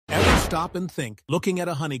stop and think, looking at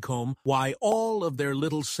a honeycomb, why all of their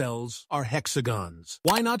little cells are hexagons.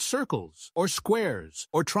 Why not circles, or squares,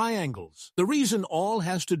 or triangles? The reason all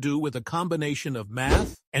has to do with a combination of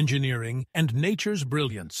math, engineering, and nature's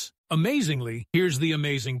brilliance. Amazingly, here's the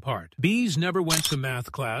amazing part. Bees never went to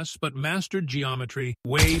math class, but mastered geometry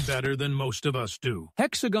way better than most of us do.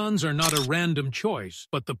 Hexagons are not a random choice,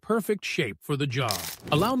 but the perfect shape for the job.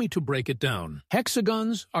 Allow me to break it down.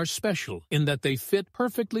 Hexagons are special in that they fit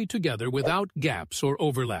perfectly together without gaps or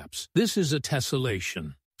overlaps. This is a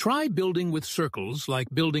tessellation. Try building with circles like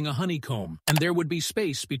building a honeycomb, and there would be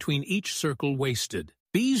space between each circle wasted.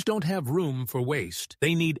 Bees don't have room for waste.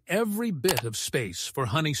 They need every bit of space for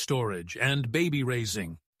honey storage and baby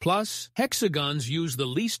raising. Plus, hexagons use the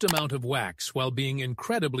least amount of wax while being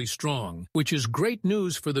incredibly strong, which is great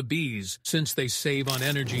news for the bees since they save on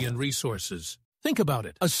energy and resources. Think about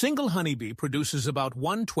it. A single honeybee produces about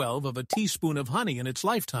 1/12 of a teaspoon of honey in its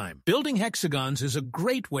lifetime. Building hexagons is a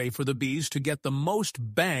great way for the bees to get the most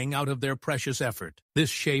bang out of their precious effort. This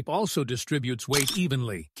shape also distributes weight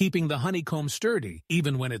evenly, keeping the honeycomb sturdy,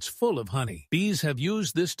 even when it's full of honey. Bees have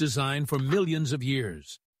used this design for millions of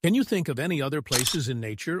years. Can you think of any other places in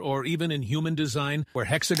nature or even in human design where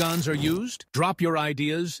hexagons are used? Drop your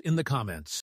ideas in the comments.